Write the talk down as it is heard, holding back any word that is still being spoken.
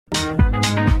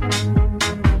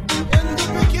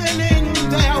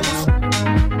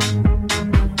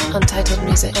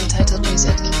Music.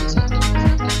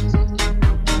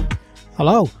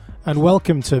 Hello, and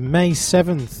welcome to May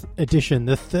 7th edition,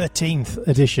 the 13th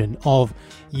edition of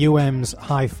UM's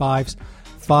High Fives.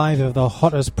 5 of the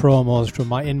hottest promos from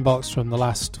my inbox from the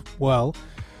last,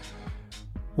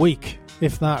 week,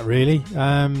 if that really.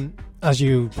 As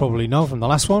you probably know from the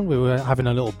last one, we were having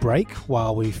a little break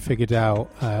while we figured out,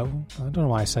 I don't know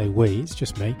why I say we, it's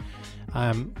just me,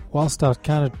 whilst I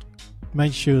kind of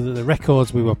made sure that the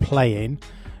records we were playing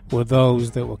were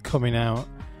those that were coming out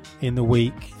in the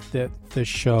week that the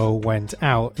show went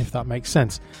out, if that makes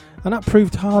sense. And that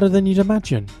proved harder than you'd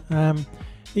imagine.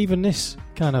 Even this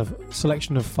kind of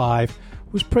selection of 5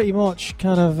 was pretty much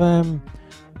kind of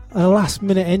a last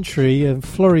minute entry and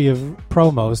flurry of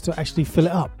promos to actually fill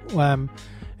it up.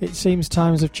 It seems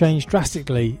times have changed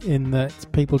drastically in that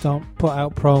people don't put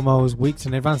out promos weeks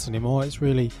in advance anymore. It's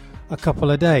really a couple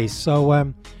of days.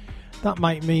 So that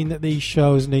might mean that these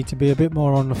shows need to be a bit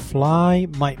more on the fly.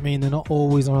 Might mean they're not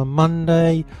always on a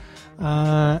Monday.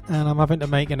 And I'm having to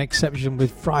make an exception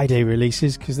with Friday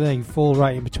releases because they fall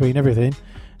right in between everything.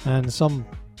 And some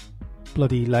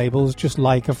bloody labels just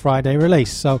like a Friday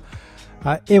release. So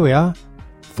here we are,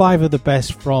 5 of the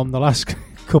best from the last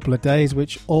couple of days,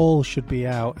 which all should be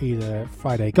out either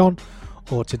Friday gone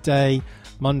or today,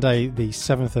 Monday the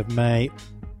 7th of May,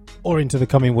 or into the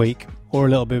coming week, or a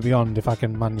little bit beyond if I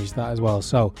can manage that as well.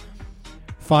 So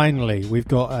finally we've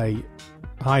got a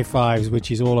High Fives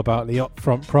which is all about the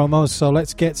upfront promos, so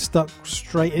let's get stuck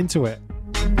straight into it.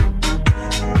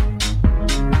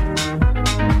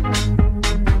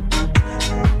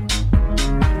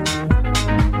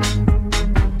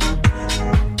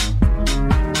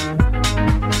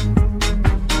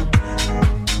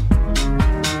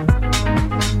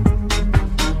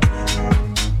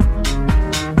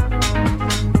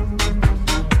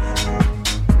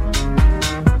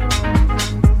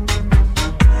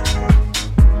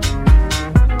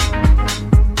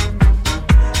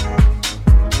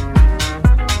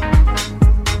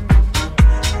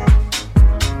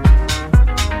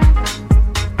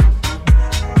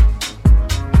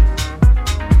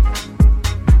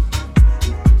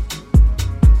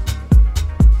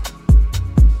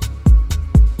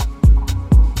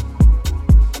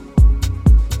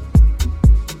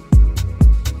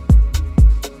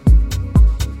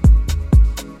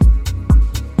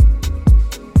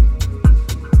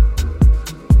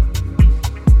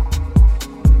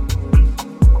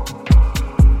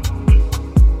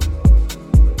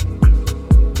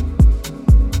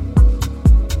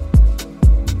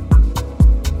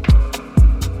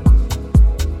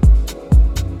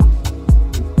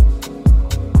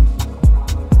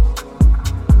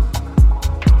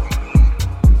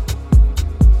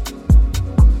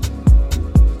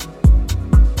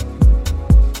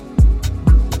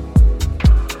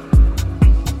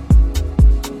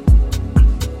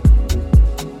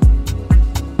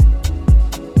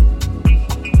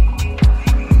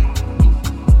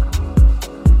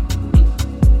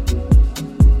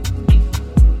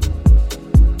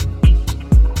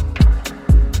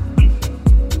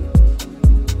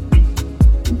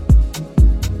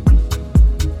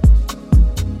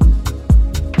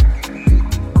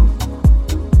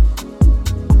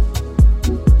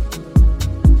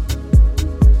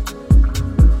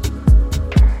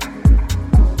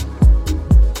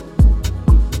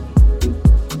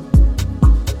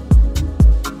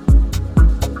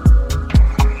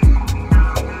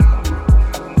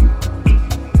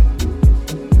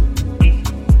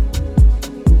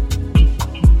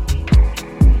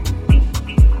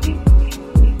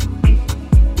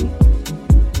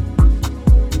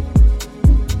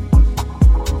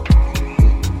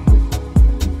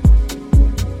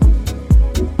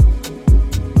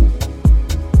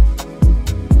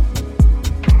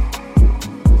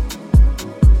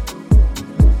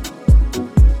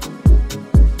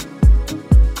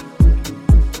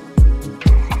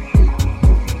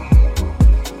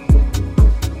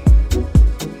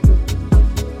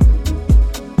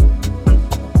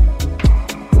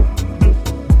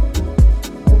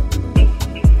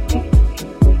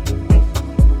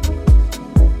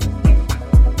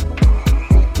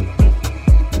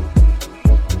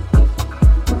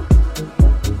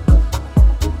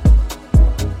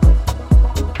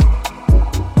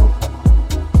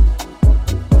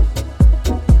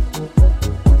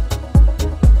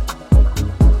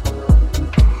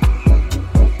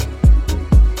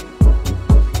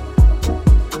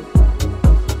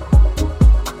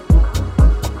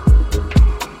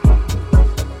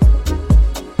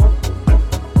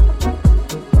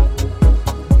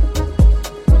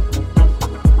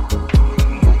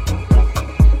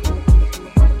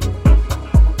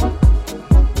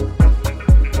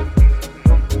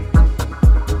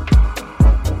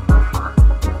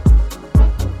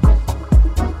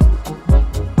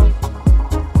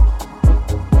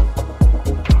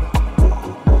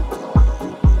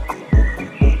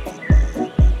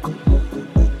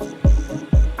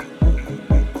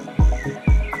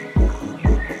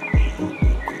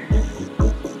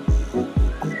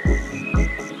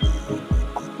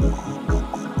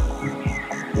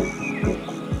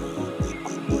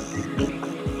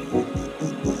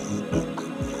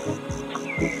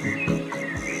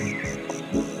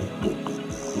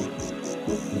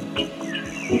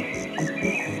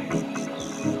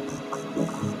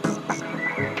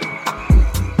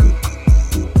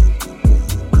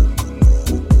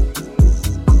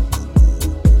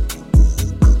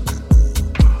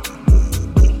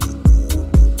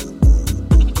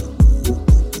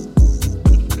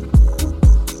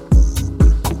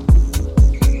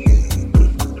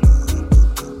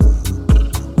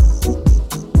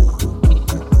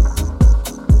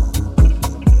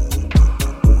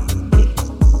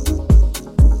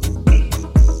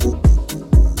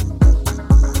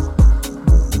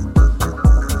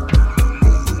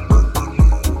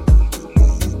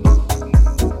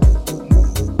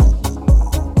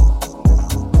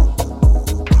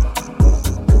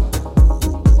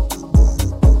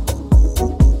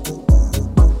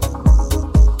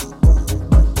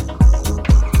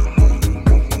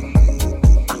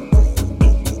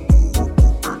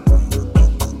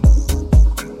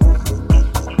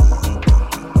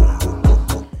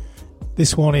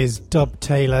 This one is Dub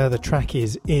Taylor. The track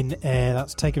is In Air.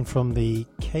 That's taken from the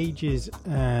Caves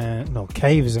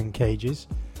and Cages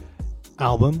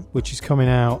album, which is coming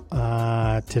out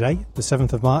today, the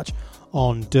 7th of March,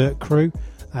 on Dirt Crew.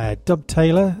 Dub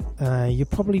Taylor, you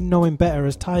probably know him better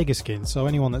as Tiger Skin, so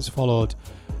anyone that's followed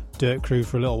Dirt Crew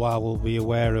for a little while will be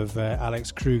aware of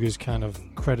Alex Kruger's kind of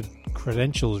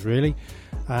credentials, really.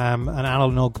 An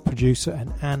analog producer,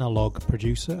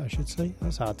 I should say.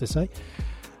 That's hard to say.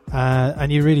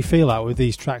 And you really feel that with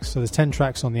these tracks. So there's 10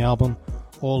 tracks on the album,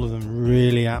 all of them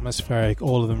really atmospheric,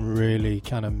 all of them really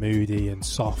kind of moody and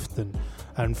soft and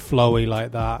flowy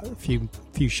like that. A few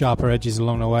sharper edges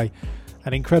along the way.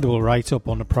 An incredible write-up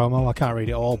on the promo. I can't read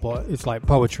it all, but it's like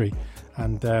poetry,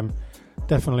 and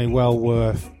definitely well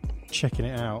worth checking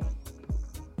it out.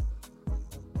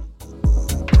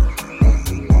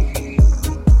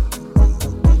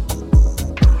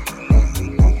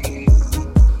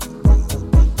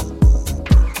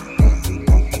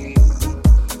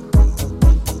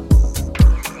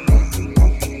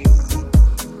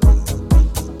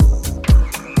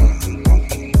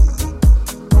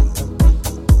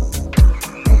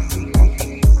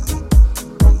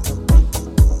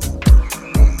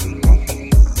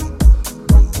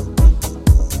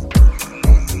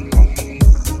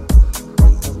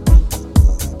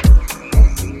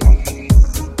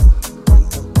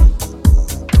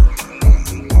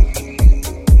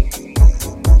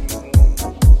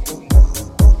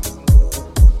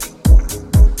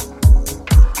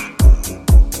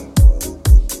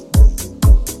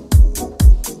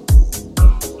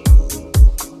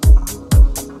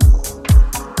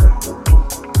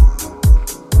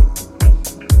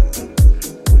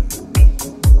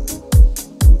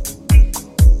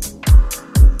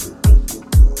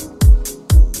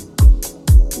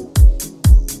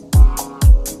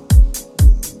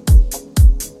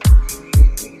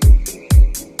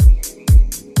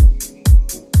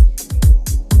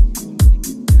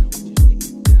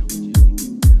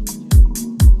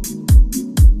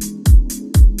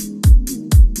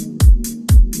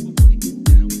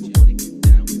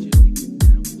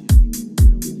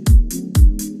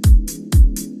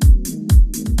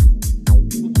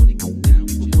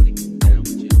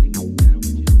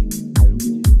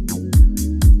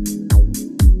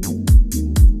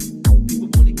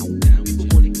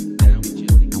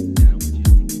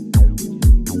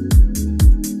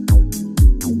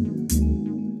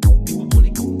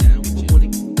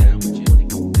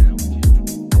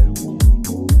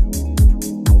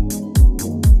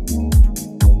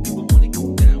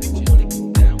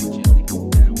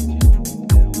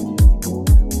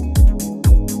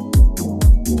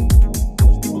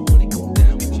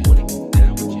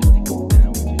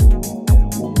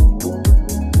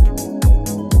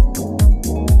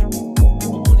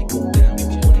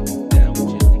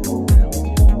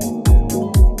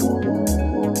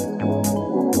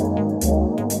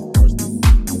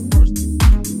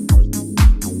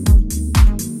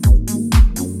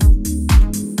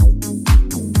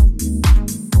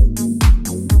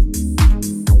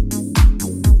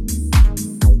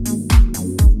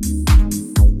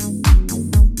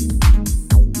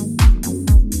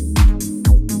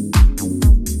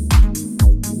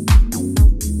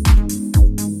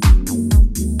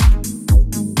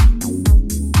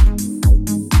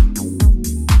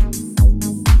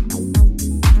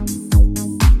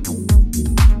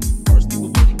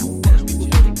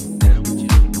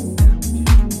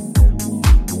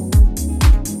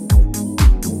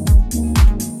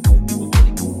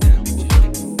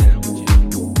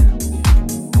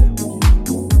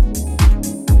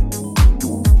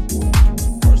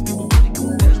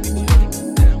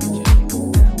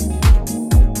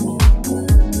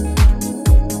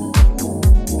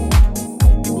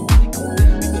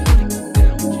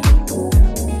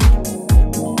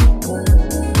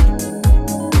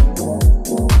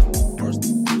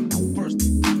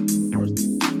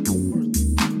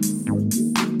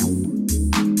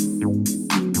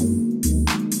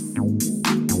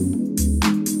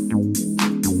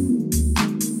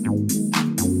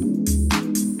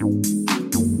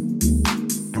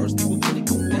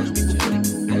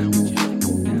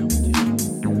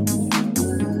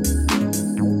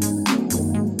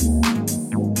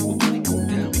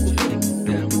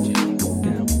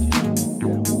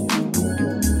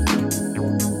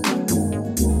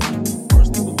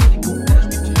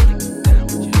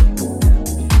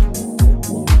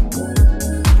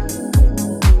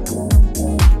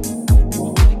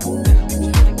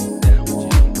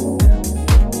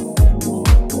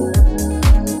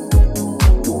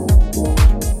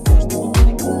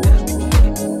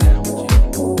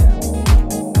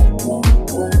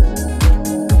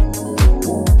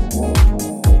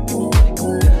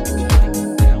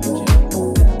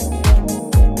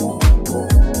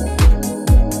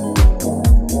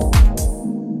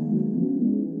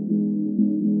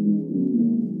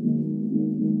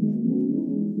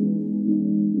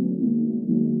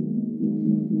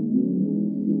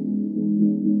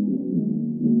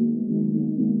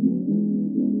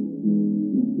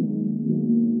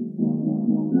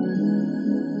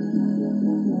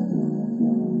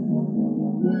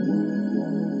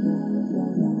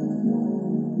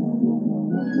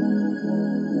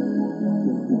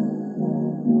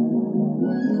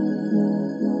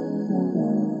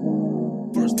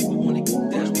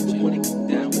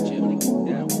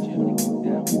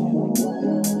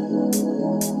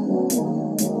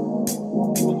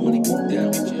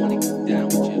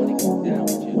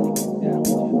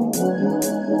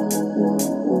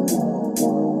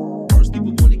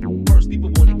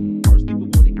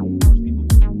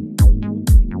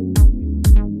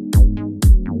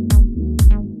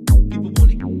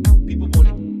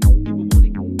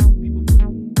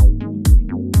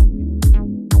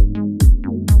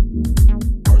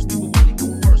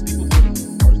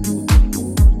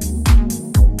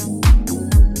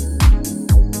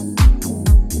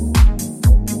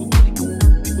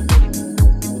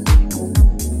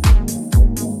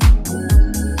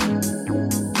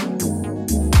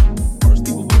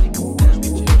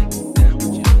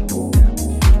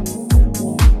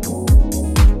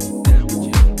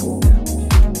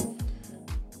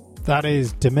 That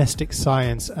is Domestic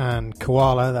Science and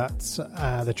Koala. That's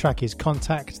the track is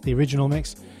Contact, the original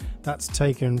mix. That's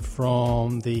taken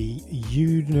from the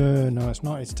no, it's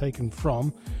not. It's taken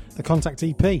from the Contact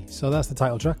EP. So that's the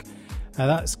title track.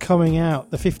 That's coming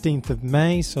out the 15th of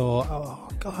May. So, oh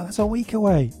God, that's a week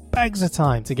away. Begs of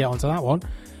time to get onto that one.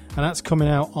 And that's coming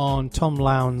out on Tom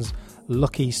Lowndes'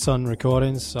 Lucky Sun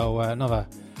Recordings. So another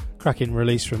cracking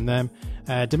release from them.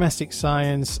 Domestic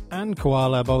Science and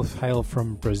Koala both hail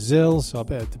from Brazil. So a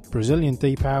bit of the Brazilian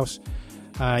deep house.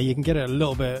 You can get it a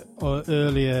little bit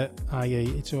earlier, i.e.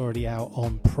 it's already out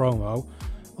on promo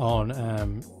on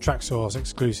Traxsource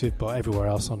exclusive, but everywhere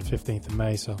else on the 15th of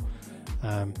May. So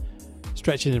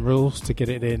stretching the rules to get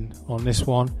it in on this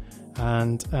one.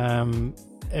 And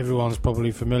everyone's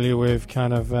probably familiar with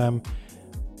kind of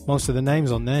most of the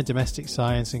names on there. Domestic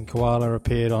Science and Koala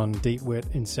appeared on Deep Wit,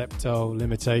 Incepto,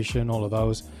 Limitation, all of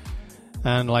those.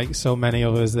 And like so many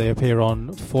others, they appear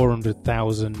on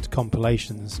 400,000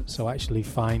 compilations. So actually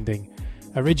finding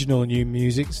original new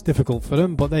music's difficult for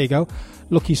them. But there you go.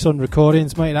 Lucky Sun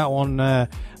Recordings. Make that one a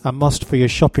must for your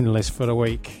shopping list for the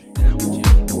week.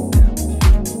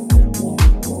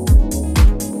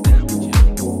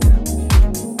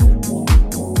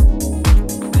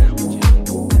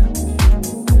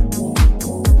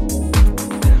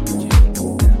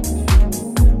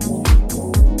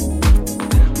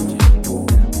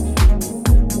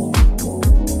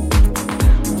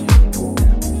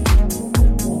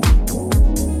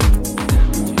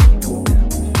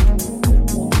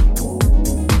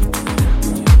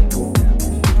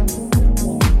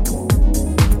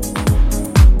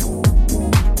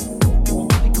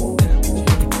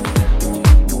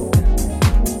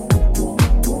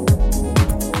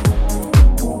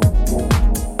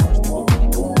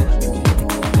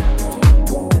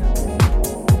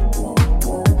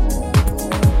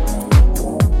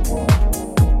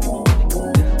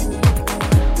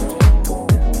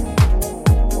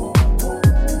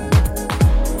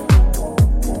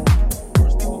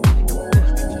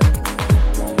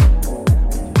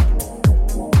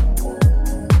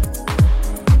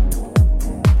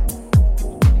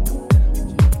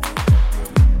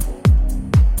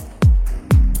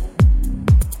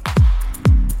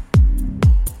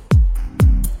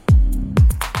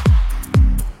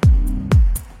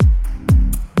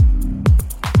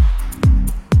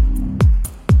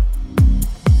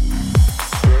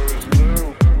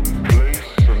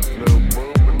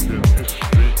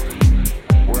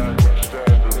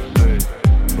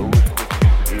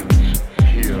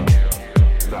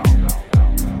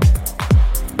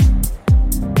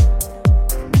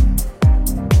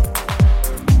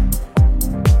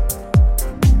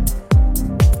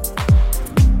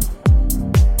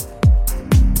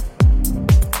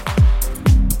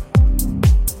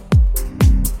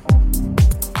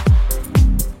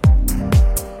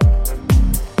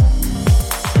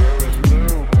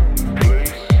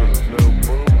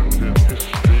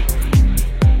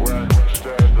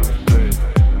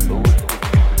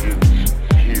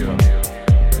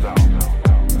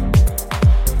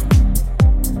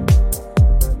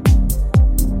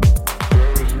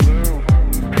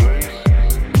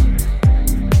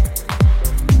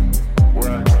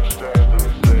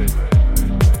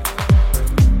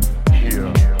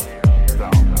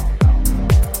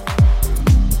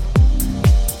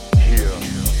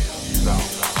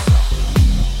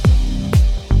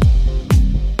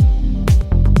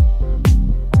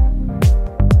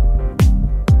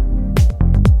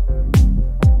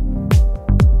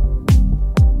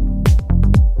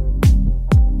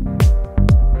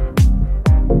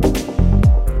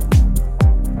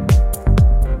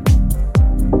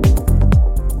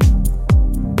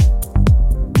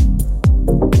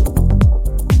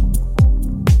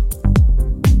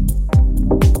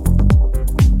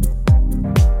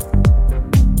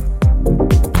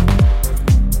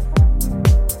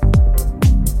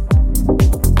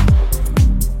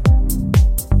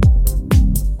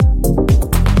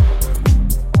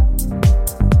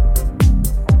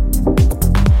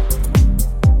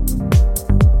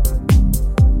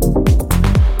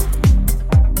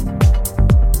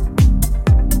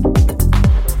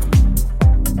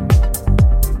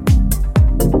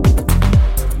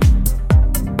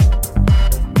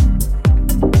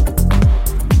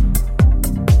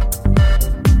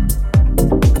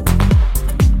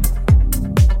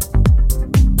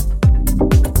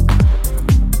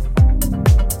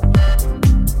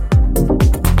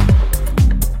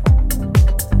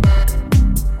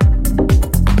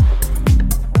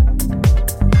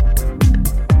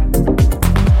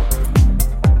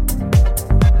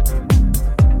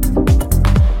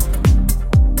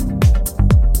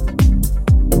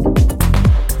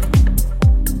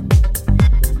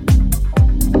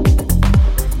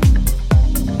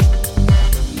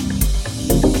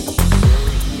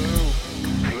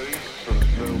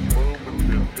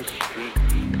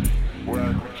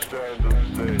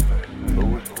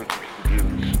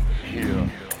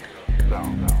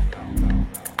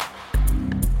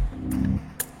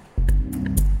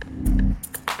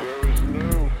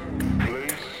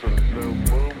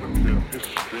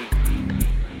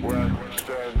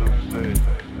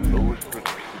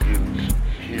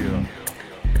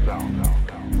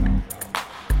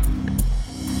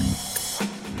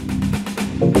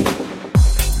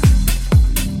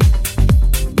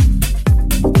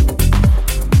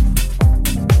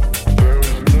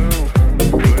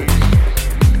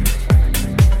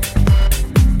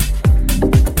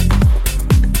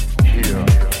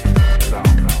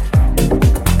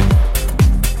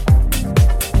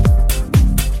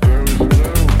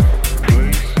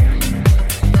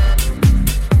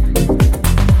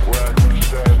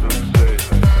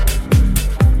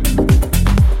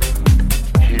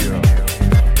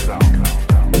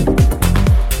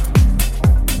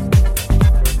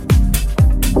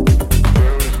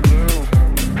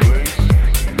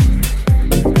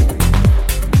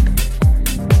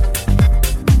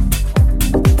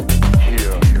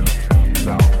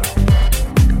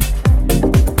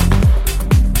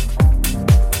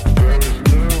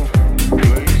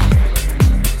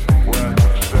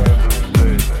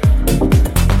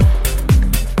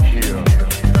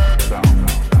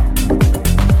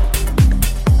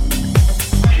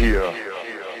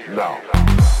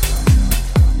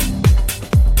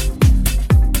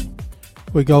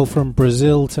 We go from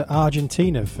Brazil to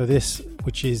Argentina for this,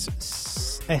 which is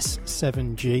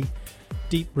S7G,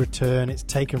 Deep Return. It's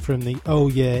taken from the Oh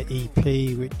Yeah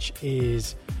EP, which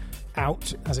is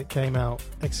out as it came out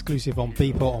exclusive on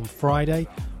Beatport on Friday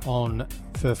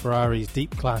for Ferrari's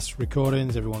Deep Class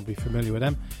Recordings. Everyone will be familiar with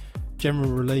them. General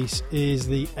release is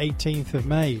the 18th of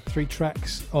May. 3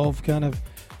 tracks of kind of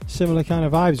similar kind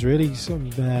of vibes, really. Some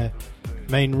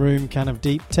main room kind of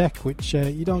deep tech, which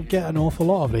you don't get an awful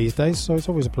lot of these days, so it's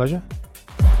always a pleasure.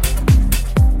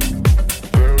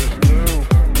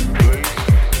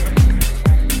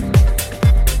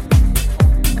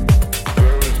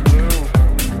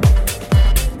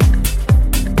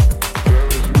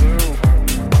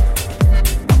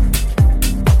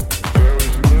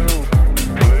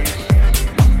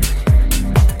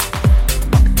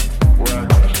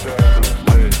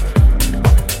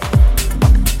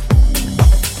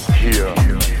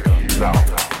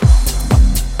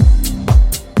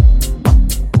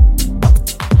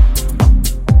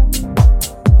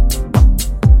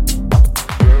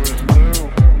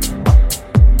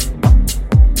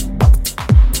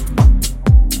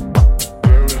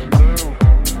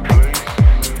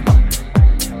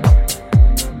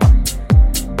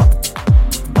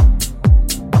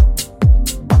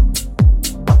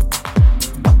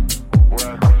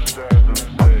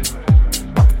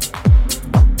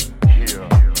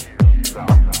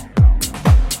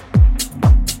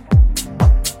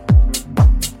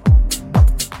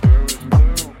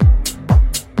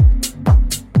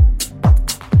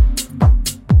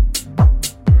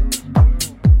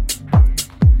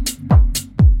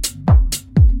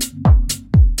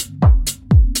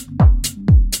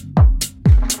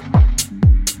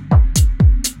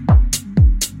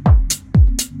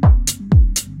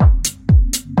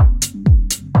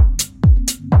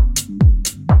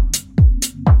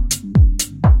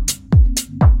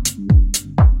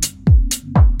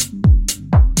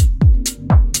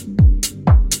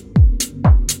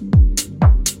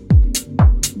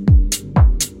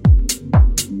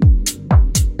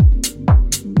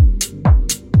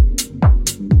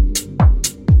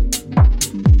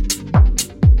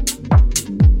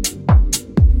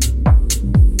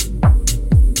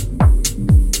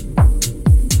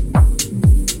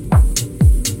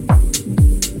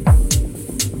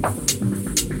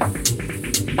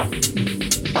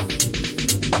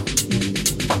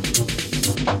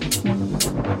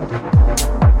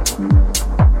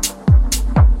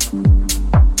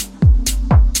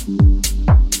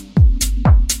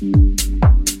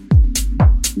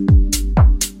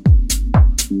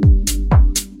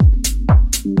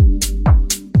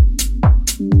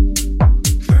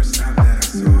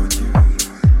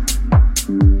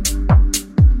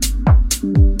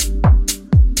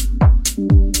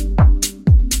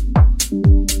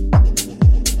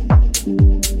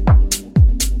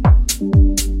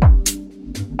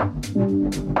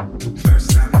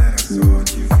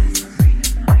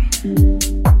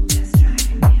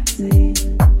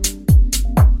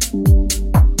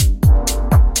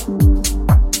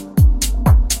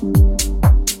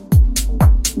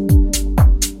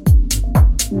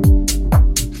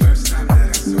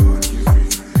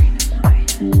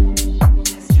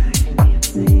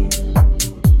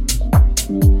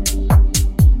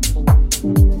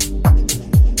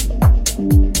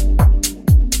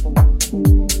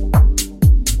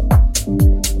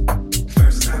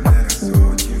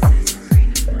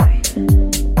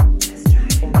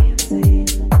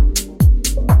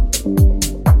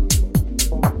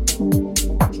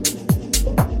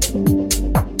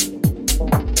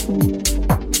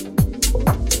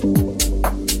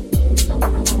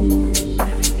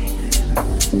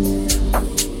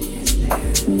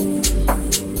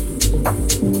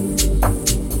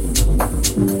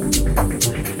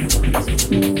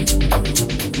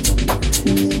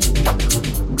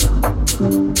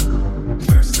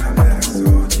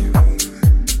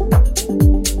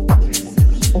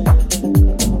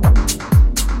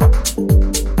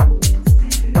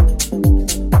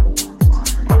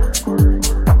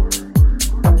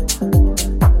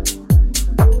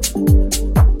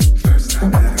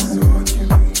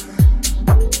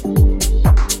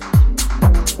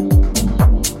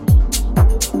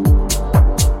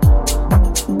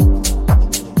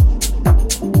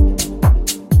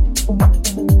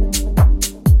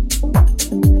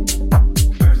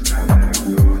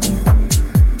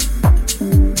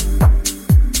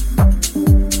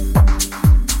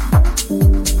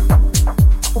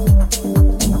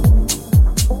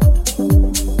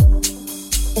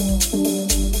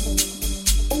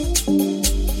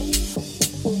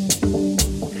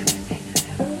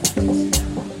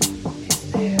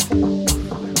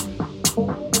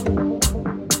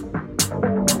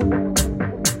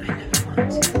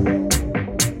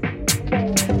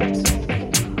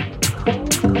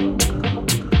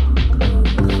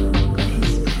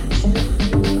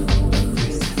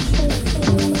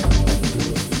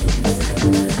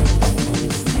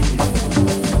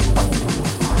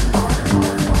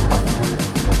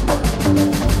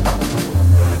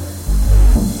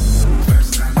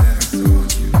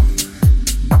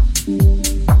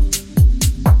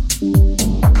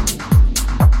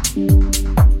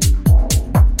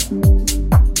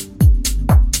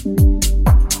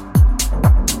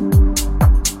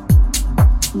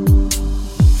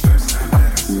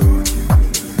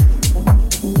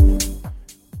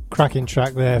 Cracking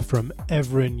track there from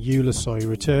Evren Ulasoy,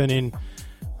 returning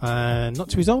not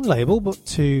to his own label but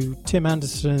to Tim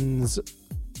Anderson's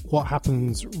What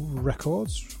Happens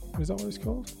Records. Is that what it's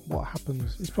called? What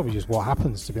Happens? It's probably just What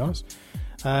Happens, to be honest.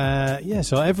 So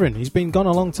Evren, he's been gone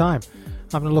a long time.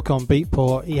 Having a look on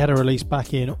Beatport, he had a release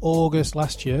back in August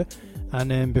last year, and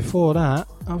then before that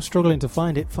I was struggling to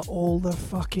find it for all the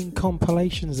fucking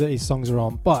compilations that his songs are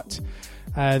on. But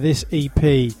this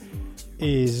EP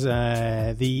is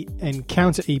the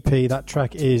Encounter EP. That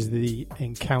track is the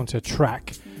Encounter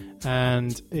track,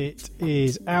 and it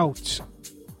is out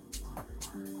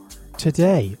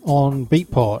today on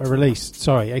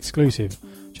Beatport. Exclusive.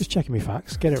 Just checking my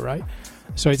facts, get it right.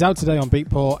 So it's out today on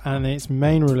Beatport, and its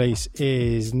main release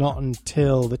is not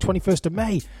until the 21st of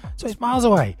May. So it's miles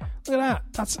away. Look at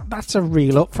that. That's a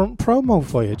real upfront promo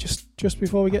for you. Just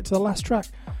before we get to the last track.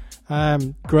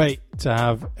 Great to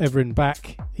have Evren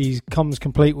back. He comes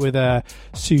complete with a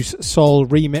Seuss Soul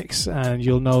remix, and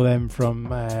you'll know them from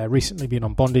recently being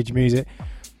on Bondage Music,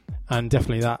 and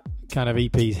definitely that kind of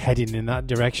EP is heading in that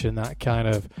direction, that kind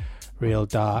of real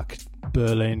dark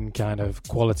Berlin kind of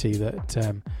quality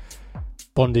that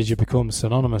Bondage have become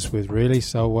synonymous with, really.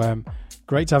 So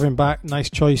great to have him back. Nice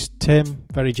choice, Tim.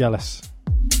 Very jealous.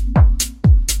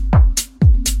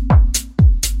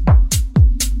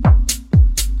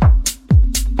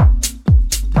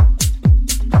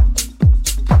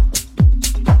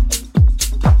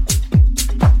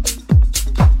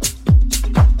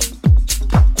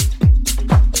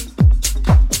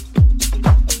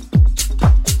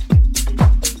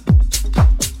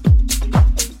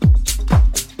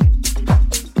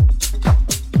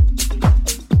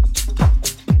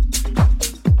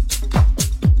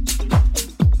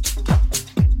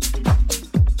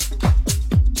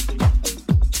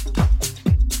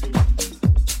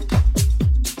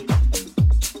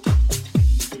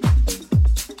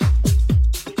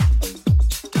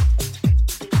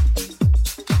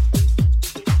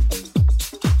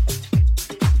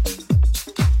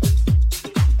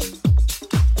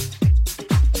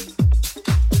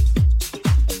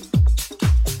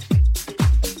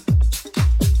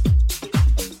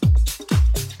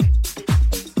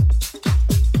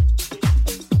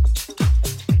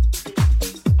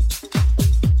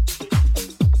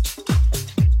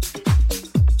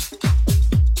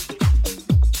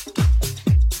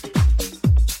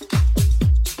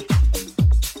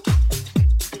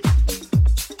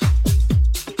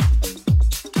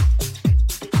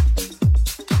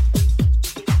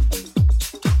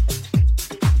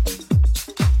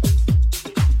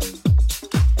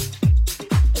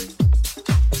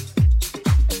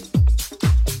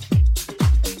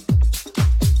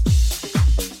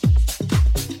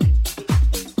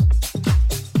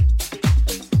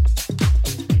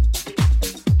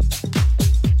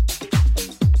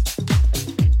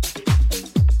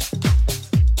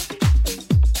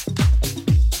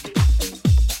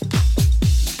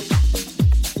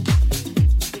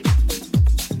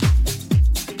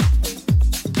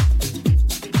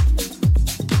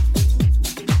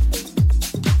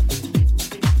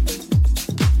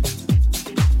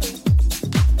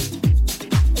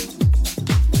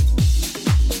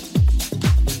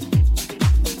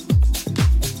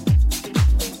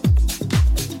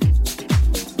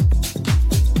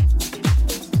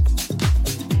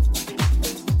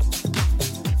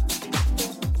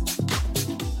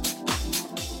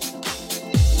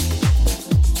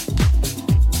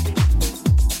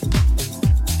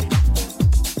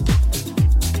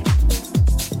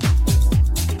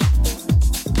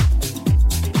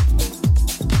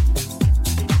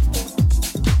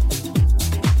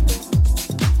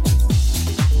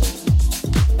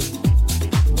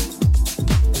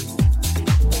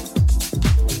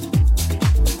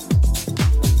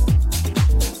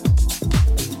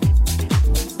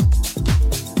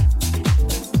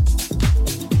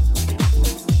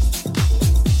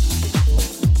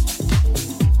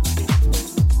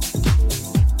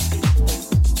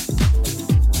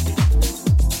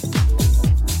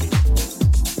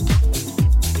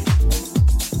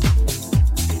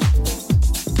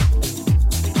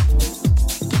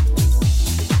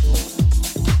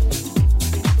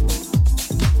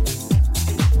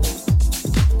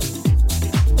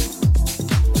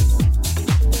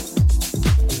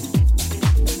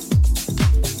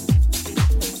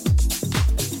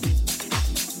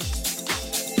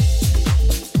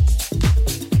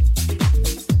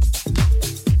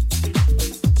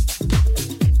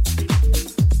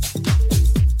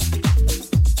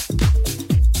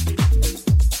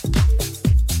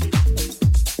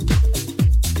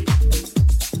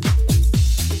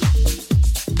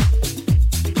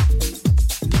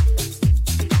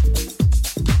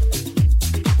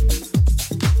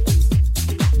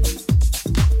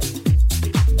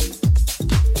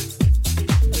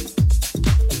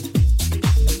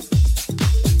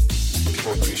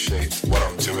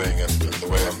 doing and the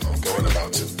way I'm going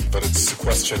about it. But it's a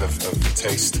question of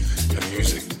taste and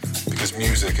music, because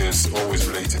music is always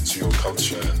related to your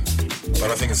culture. But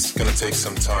I think it's going to take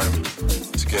some time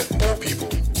to get more people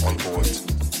on board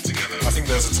together. I think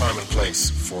there's a time and place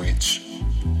for each.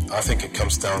 I think it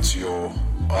comes down to your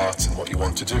art and what you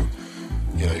want to do.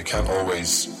 You know, you can't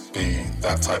always be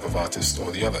that type of artist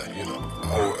or the other, you know.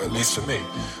 Or at least for me,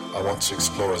 I want to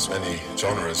explore as many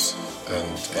genres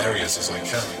and areas as I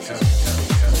can.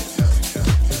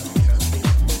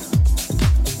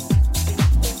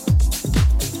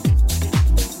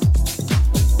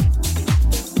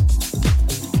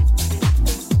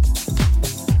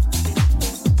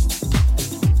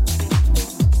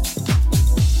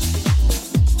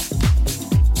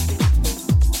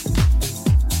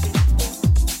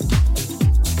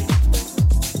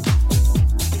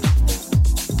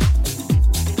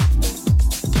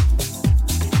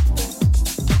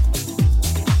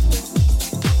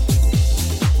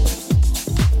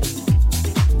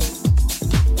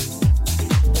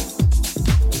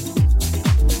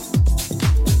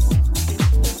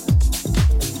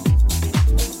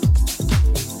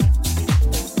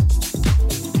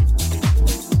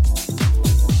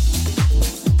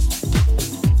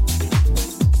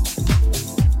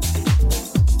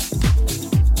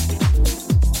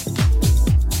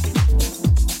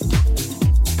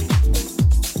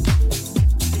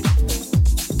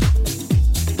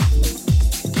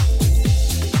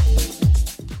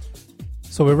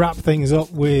 So we wrap things up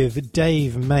with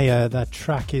Dave Mayer. That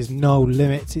track is No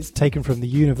Limits. It's taken from the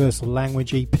Universal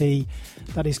Language EP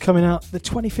that is coming out the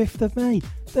 25th of May.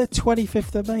 The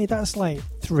 25th of May, that's like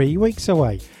 3 weeks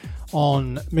away.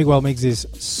 On Miguel Miggs'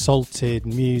 Salted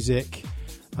Music.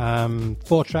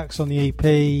 4 tracks on the EP,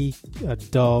 a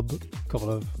dub, a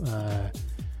couple of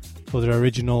other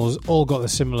originals. All got a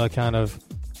similar kind of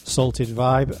salted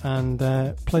vibe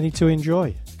and plenty to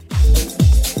enjoy.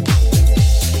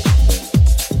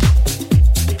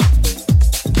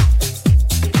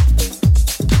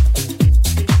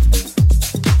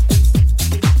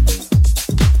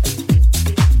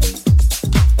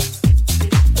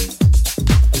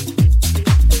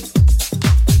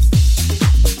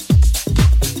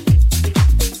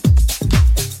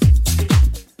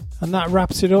 And that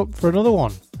wraps it up for another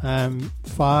one.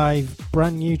 5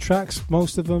 brand new tracks,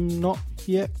 most of them not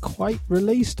yet quite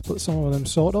released, but some of them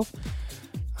sort of.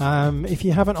 If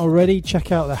you haven't already,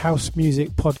 check out the House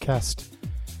Music Podcast,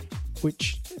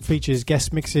 which features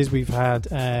guest mixes. We've had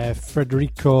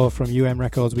Federico from UM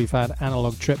Records, we've had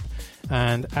Analog Trip,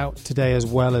 and out today as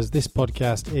well as this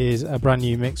podcast is a brand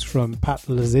new mix from Pat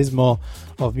Lazismo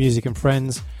of Music and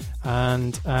Friends.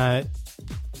 And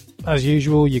as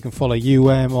usual, you can follow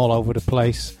UM all over the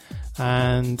place.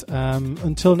 And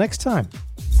until next time.